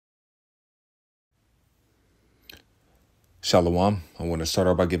Shalom. I want to start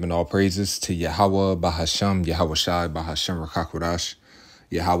off by giving all praises to Yahweh, Bahasham, Yahweh Shai, Bahasham Rakakwadash.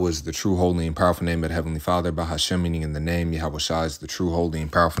 Yahweh is the true, holy, and powerful name of the Heavenly Father. Bahasham, meaning in the name. Yahweh Shai is the true, holy,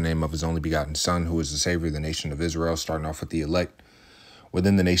 and powerful name of his only begotten Son, who is the Savior of the nation of Israel, starting off with the elect.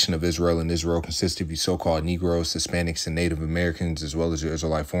 Within the nation of Israel, and Israel consists of you so-called Negroes, Hispanics, and Native Americans, as well as your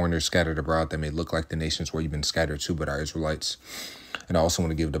Israelite foreigners scattered abroad that may look like the nations where you've been scattered to, but are Israelites. And I also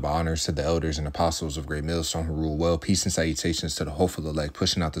want to give double honors to the elders and apostles of Great Millstone who rule well. Peace and salutations to the hopeful elect,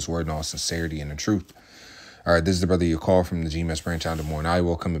 pushing out this word in all sincerity and in truth. All right, this is the brother you call from the GMS branch out of Des Moines,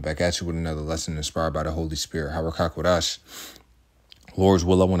 Iowa, coming back at you with another lesson inspired by the Holy Spirit. Harakak Lord's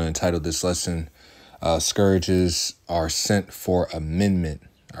will, I want to entitle this lesson, Scourges are sent for amendment.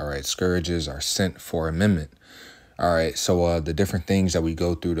 All right, scourges are sent for amendment. All right, so the different things that we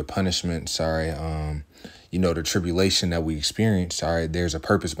go through, the punishments, the tribulation that we experience, all right, there's a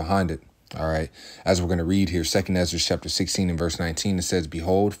purpose behind it. All right, as we're going to read here, 2 Ezra chapter 16 and verse 19, it says,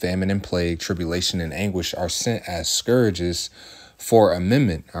 "Behold, famine and plague, tribulation and anguish are sent as scourges for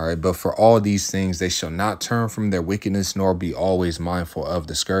amendment." All right, but for all these things, they shall not turn from their wickedness, nor be always mindful of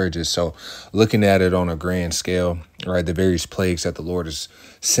the scourges. So looking at it on a grand scale, all right, the various plagues that the Lord is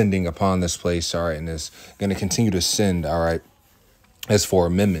sending upon this place, all right, and is going to continue to send, all right, as for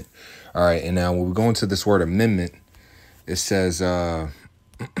amendment. All right, and now when we go into this word amendment, it says, let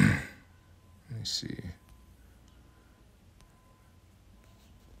me see.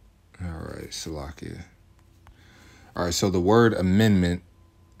 All right, Salakia. All right, so the word amendment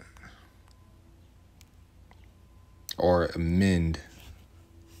or amend.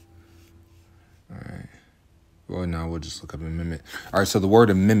 All right. Well, now we'll just look up amendment. All right, so the word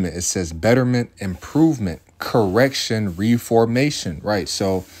amendment, it says betterment, improvement, correction, reformation. Right,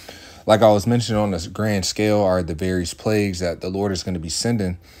 so like I was mentioning on this grand scale are the various plagues that the Lord is going to be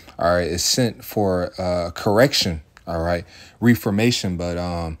sending. All right, is sent for correction. All right, reformation. But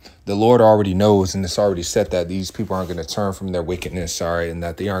the Lord already knows, and it's already said that these people aren't going to turn from their wickedness. All right, and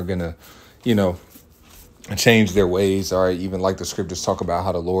that they aren't going to, change their ways. All right, even like the scriptures talk about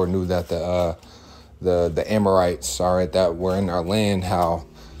how the Lord knew that the Amorites, all right, that were in our land, how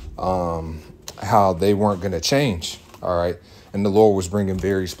they weren't going to change. All right. And the Lord was bringing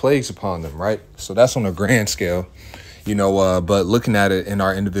various plagues upon them, right? So that's on a grand scale, but looking at it in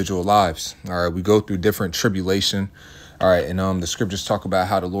our individual lives, all right, we go through different tribulation, all right, and the scriptures talk about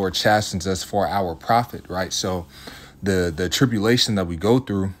how the Lord chastens us for our profit, right? So the tribulation that we go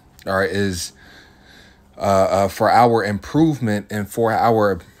through, all right, is for our improvement and for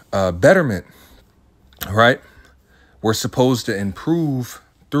our betterment, all right? We're supposed to improve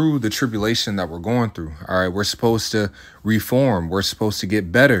through the tribulation that we're going through. All right, we're supposed to reform. We're supposed to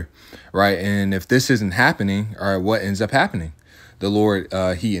get better, right? And if this isn't happening, all right, what ends up happening? The Lord,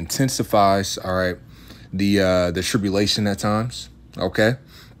 he intensifies, all right, the tribulation at times, okay?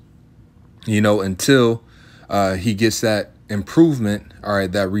 Until he gets that improvement, all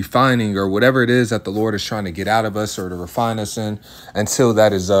right, that refining or whatever it is that the Lord is trying to get out of us or to refine us in, until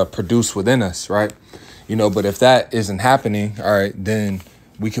that is produced within us, right? But if that isn't happening, all right, then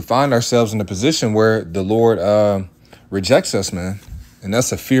we could find ourselves in a position where the Lord rejects us, man. And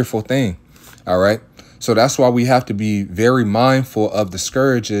that's a fearful thing. All right. So that's why we have to be very mindful of the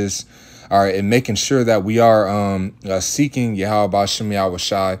scourges. All right. And making sure that we are seeking Yahweh B'Shem Yahweh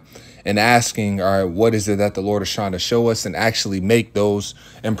Shai and asking, all right, what is it that the Lord is trying to show us, and actually make those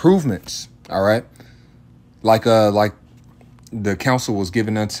improvements. All right. Like the counsel was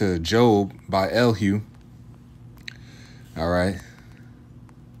given unto Job by Elihu. All right.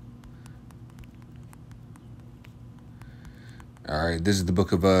 All right, this is the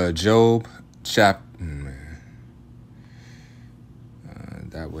book of Job,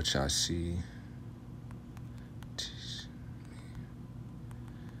 that which I see.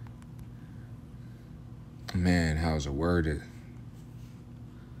 Man, how's it worded?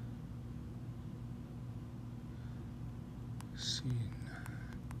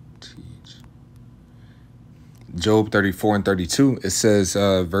 Job 34 and 32, it says,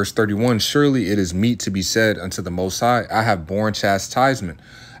 verse 31, "Surely it is meet to be said unto the Most High, I have borne chastisement.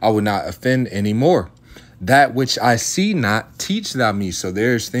 I will not offend any more. That which I see not, teach thou me." So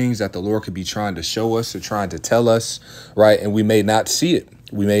there's things that the Lord could be trying to show us or trying to tell us, right? And we may not see it.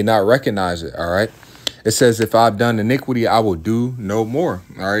 We may not recognize it, all right? It says, "If I've done iniquity, I will do no more."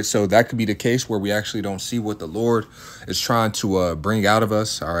 All right. So that could be the case where we actually don't see what the Lord is trying to bring out of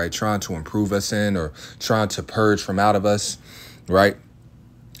us. All right. Trying to improve us in, or trying to purge from out of us. Right.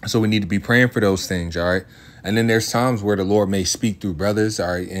 So we need to be praying for those things. All right. And then there's times where the Lord may speak through brothers.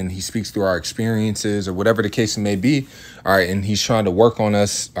 All right. And he speaks through our experiences or whatever the case may be. All right. And he's trying to work on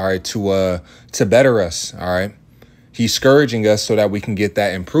us. All right. To better us. All right. He's scourging us so that we can get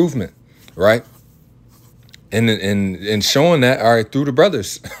that improvement, right? And showing that, all right, through the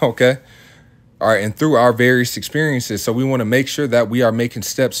brothers, okay? All right, and through our various experiences. So we want to make sure that we are making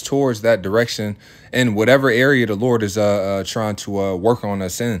steps towards that direction in whatever area the Lord is trying to work on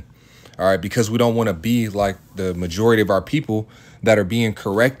us in. All right, because we don't want to be like the majority of our people that are being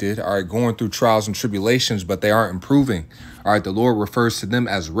corrected, all right, going through trials and tribulations, but they aren't improving. All right, the Lord refers to them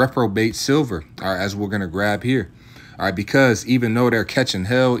as reprobate silver, all right, as we're going to grab here. All right, because even though they're catching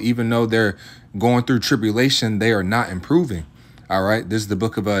hell, even though they're going through tribulation, they are not improving. All right, this is the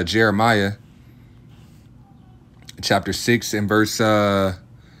book of Jeremiah, chapter 6 and verse,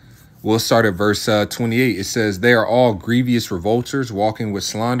 we'll start at verse 28. It says, they are all grievous revolters, walking with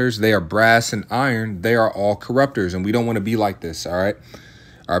slanders. They are brass and iron. They are all corrupters. And we don't want to be like this. All right.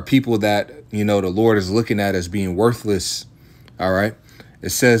 Our people that, you know, the Lord is looking at as being worthless. All right. It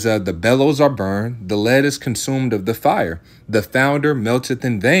says, the bellows are burned. The lead is consumed of the fire. The founder melteth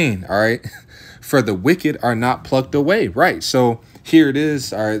in vain. All right. For the wicked are not plucked away. Right. So here it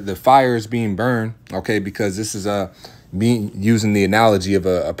is. All right. The fire is being burned. OK, because this is being using the analogy of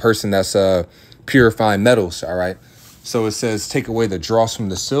a person that's purifying metals. All right. So it says, take away the dross from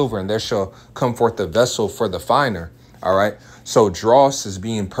the silver, and there shall come forth the vessel for the finer. All right. So dross is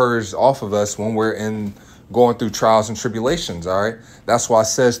being purged off of us when we're going through trials and tribulations. All right. That's why it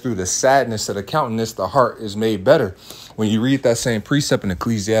says through the sadness of the countenance, the heart is made better. When you read that same precept in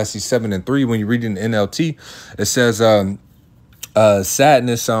Ecclesiastes 7:3, when you read it in NLT, it says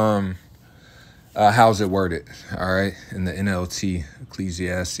sadness. How's it worded? All right. In the NLT,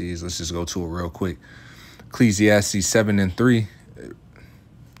 Ecclesiastes, let's just go to it real quick. Ecclesiastes 7:3.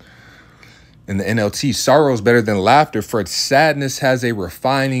 In the NLT, sorrow is better than laughter, for sadness has a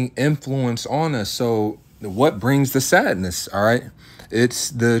refining influence on us. So what brings the sadness? All right. It's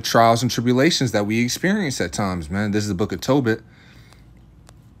the trials and tribulations that we experience at times, man. This is the book of Tobit.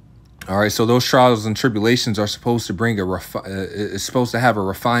 All right. So those trials and tribulations are supposed to bring it's supposed to have a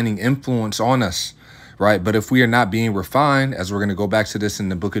refining influence on us. Right. But if we are not being refined, as we're going to go back to this in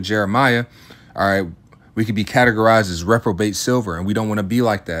the book of Jeremiah, all right, we could be categorized as reprobate silver, and we don't want to be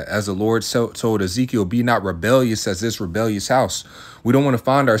like that. As the Lord told Ezekiel, be not rebellious as this rebellious house. We don't want to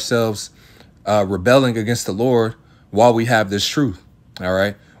find ourselves rebelling against the Lord while we have this truth. All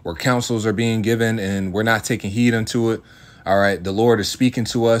right. Where counsels are being given and we're not taking heed unto it. All right. The Lord is speaking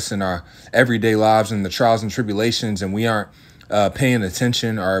to us in our everyday lives and the trials and tribulations, and we aren't paying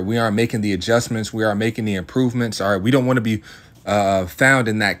attention, or we aren't making the adjustments. We aren't making the improvements. All right. We don't want to be found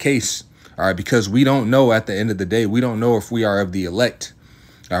in that case. All right. Because we don't know at the end of the day, we don't know if we are of the elect.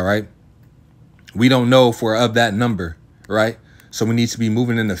 All right. We don't know if we're of that number. Right. So we need to be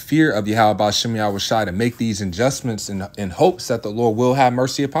moving in the fear of Yahweh B'Shem Yahweh Shai to make these adjustments in hopes that the Lord will have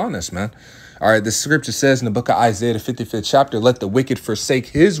mercy upon us, man. All right, the scripture says in the book of Isaiah, the 55th chapter, let the wicked forsake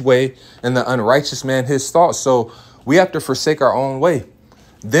his way and the unrighteous man his thoughts. So we have to forsake our own way.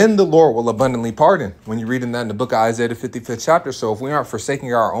 Then the Lord will abundantly pardon. When you read in that in the book of Isaiah, the 55th chapter. So if we aren't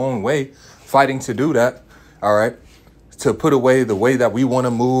forsaking our own way, fighting to do that, all right, to put away the way that we want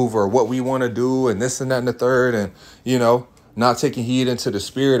to move or what we want to do and this and that and the third, and, you know, not taking heed into the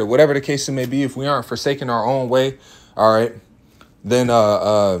spirit or whatever the case it may be, if we aren't forsaking our own way, all right, then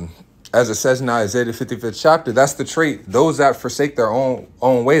as it says in Isaiah the 55th chapter, that's the trait. Those that forsake their own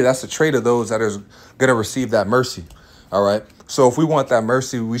way, that's the trait of those that are going to receive that mercy. All right. So if we want that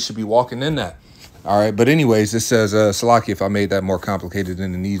mercy, we should be walking in that. All right. But anyways, it says, Salaki, if I made that more complicated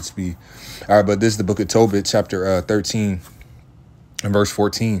than it needs to be. All right. But this is the book of Tobit, chapter 13 and verse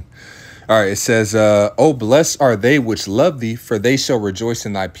 14. All right, it says, oh, blessed are they which love thee, for they shall rejoice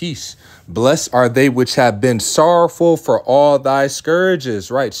in thy peace. Blessed are they which have been sorrowful for all thy scourges.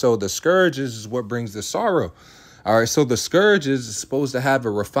 Right. So the scourges is what brings the sorrow. All right. So the scourges is supposed to have a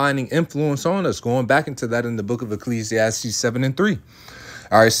refining influence on us. Going back into that in the book of Ecclesiastes 7:3.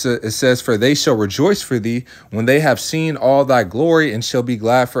 All right. So it says, for they shall rejoice for thee when they have seen all thy glory and shall be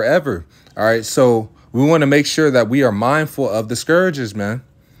glad forever. All right. So we want to make sure that we are mindful of the scourges, man.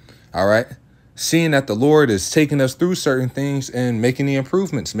 All right. Seeing that the Lord is taking us through certain things and making the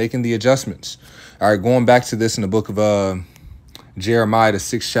improvements, making the adjustments. All right. Going back to this in the book of Jeremiah, the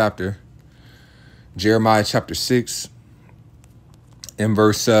 6th chapter, Jeremiah chapter 6 in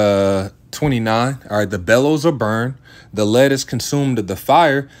verse 29. All right. The bellows are burned. The lead is consumed of the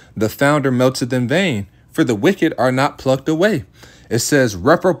fire. The founder melted in vain, for the wicked are not plucked away. It says,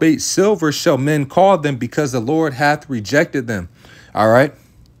 reprobate silver shall men call them, because the Lord hath rejected them. All right.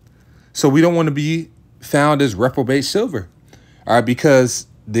 So we don't want to be found as reprobate silver, all right, because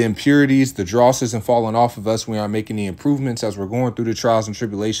the impurities, the dross isn't falling off of us. We aren't making the improvements as we're going through the trials and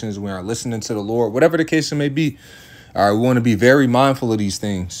tribulations. We aren't listening to the Lord, whatever the case it may be. All right, we want to be very mindful of these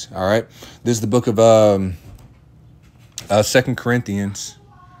things. All right, this is the book of 2 Corinthians.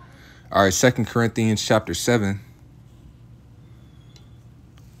 All right, 2 Corinthians chapter 7.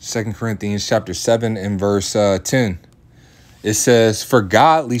 2 Corinthians chapter 7 and verse 10. It says, "For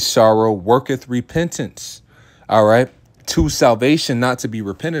godly sorrow worketh repentance." All right, to salvation, not to be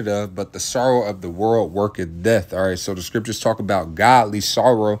repented of, but the sorrow of the world worketh death. All right, so the scriptures talk about godly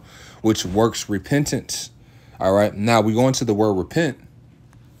sorrow, which works repentance. All right, now we go into the word repent.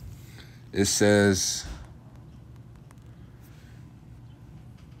 It says,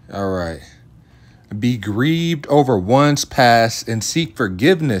 all right, "Be grieved over one's past and seek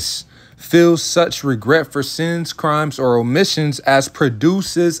forgiveness. Feel such regret for sins, crimes, or omissions as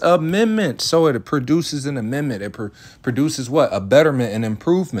produces amendment." So it produces an amendment. It produces what? A betterment and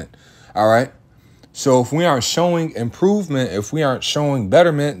improvement. All right. So if we aren't showing improvement, if we aren't showing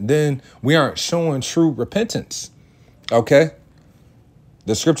betterment, then we aren't showing true repentance. OK.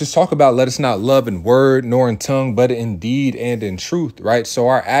 The scriptures talk about, let us not love in word nor in tongue, but in deed and in truth. Right. So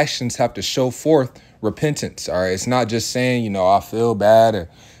our actions have to show forth repentance. All right. It's not just saying, you know, I feel bad, or,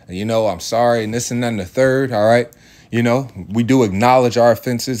 you know, I'm sorry, and this and that and the third. All right. You know, we do acknowledge our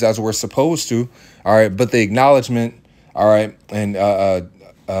offenses as we're supposed to. All right. But the acknowledgement. All right. And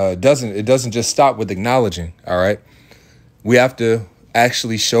it doesn't just stop with acknowledging. All right. We have to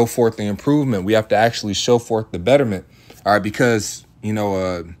actually show forth the improvement. We have to actually show forth the betterment. All right. Because, you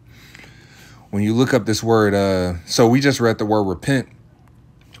know, when you look up this word, so we just read the word repent.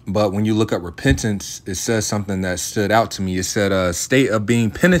 But when you look up repentance, it says something that stood out to me. It said a state of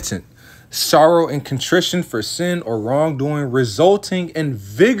being penitent, sorrow and contrition for sin or wrongdoing, resulting in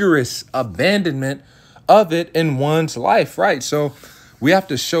vigorous abandonment of it in one's life. Right. So we have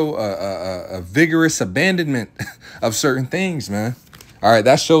to show a vigorous abandonment of certain things, man. All right.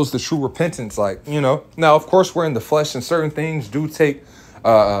 That shows the true repentance. Like, you know, now, of course, we're in the flesh and certain things do take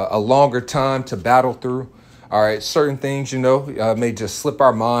a longer time to battle through. All right. Certain things, you know, may just slip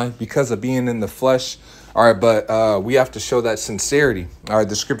our mind because of being in the flesh. All right. But we have to show that sincerity. All right.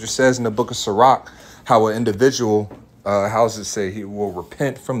 The scripture says in the book of Sirach how an individual, how does it say, he will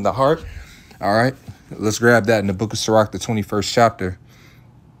repent from the heart. All right. Let's grab that in the book of Sirach, the 21st chapter.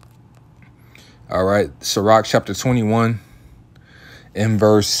 All right. Sirach chapter 21 in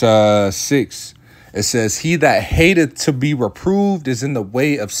verse 6. It says, "He that hateth to be reproved is in the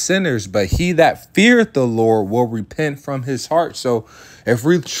way of sinners, but he that feareth the Lord will repent from his heart." So if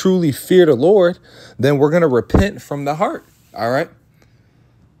we truly fear the Lord, then we're going to repent from the heart. All right.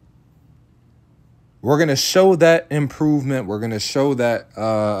 We're going to show that improvement. We're going to show that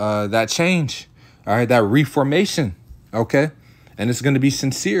that change. All right. That reformation. OK. And it's going to be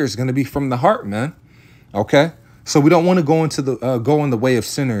sincere. It's going to be from the heart, man. OK. So we don't want to go into the go in the way of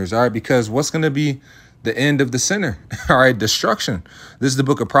sinners. All right. Because what's going to be the end of the sinner? All right. Destruction. This is the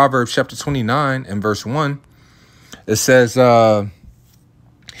book of Proverbs, chapter 29 and verse 1. It says,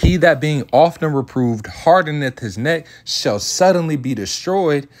 "He that being often reproved hardeneth his neck shall suddenly be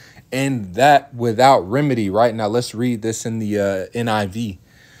destroyed, and that without remedy." Right. Now, let's read this in the NIV.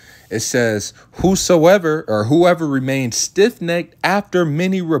 It says, "Whosoever or whoever remains stiff-necked after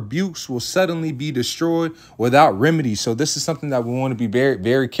many rebukes will suddenly be destroyed without remedy." So this is something that we want to be very,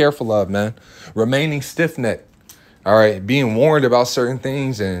 very careful of, man. Remaining stiff-necked. All right. Being warned about certain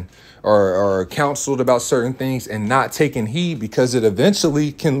things and or counseled about certain things and not taking heed, because it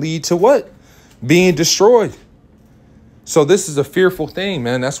eventually can lead to what? Being destroyed. So this is a fearful thing,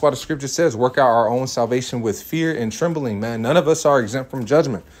 man. That's why the scripture says, work out our own salvation with fear and trembling, man. None of us are exempt from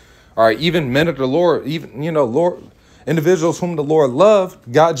judgment. All right. Even men of the Lord, even, you know, Lord, individuals whom the Lord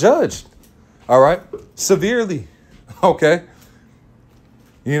loved got judged. All right. Severely. OK.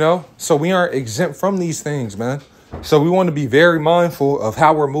 You know, so we aren't exempt from these things, man. So we want to be very mindful of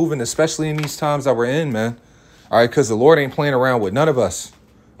how we're moving, especially in these times that we're in, man. All right. Because the Lord ain't playing around with none of us.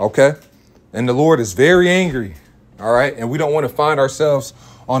 OK. And the Lord is very angry. All right. And we don't want to find ourselves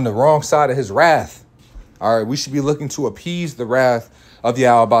on the wrong side of his wrath. All right. We should be looking to appease the wrath of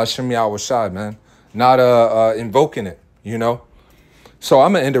Yahweh Shem Yahweh Shai, man. Not invoking it, you know. So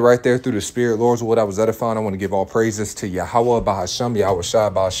I'm going to end it right there through the Spirit. Lord's what I was edifying. I want to give all praises to Yahweh Bahashem, Yahweh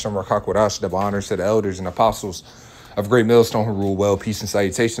Shai, Bahashem Rakakwadash, double honors to the elders and apostles of Great Millstone who rule well. Peace and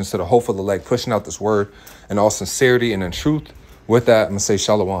salutations to the hopeful elect, pushing out this word in all sincerity and in truth. With that, I'm going to say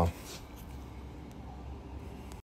shalom.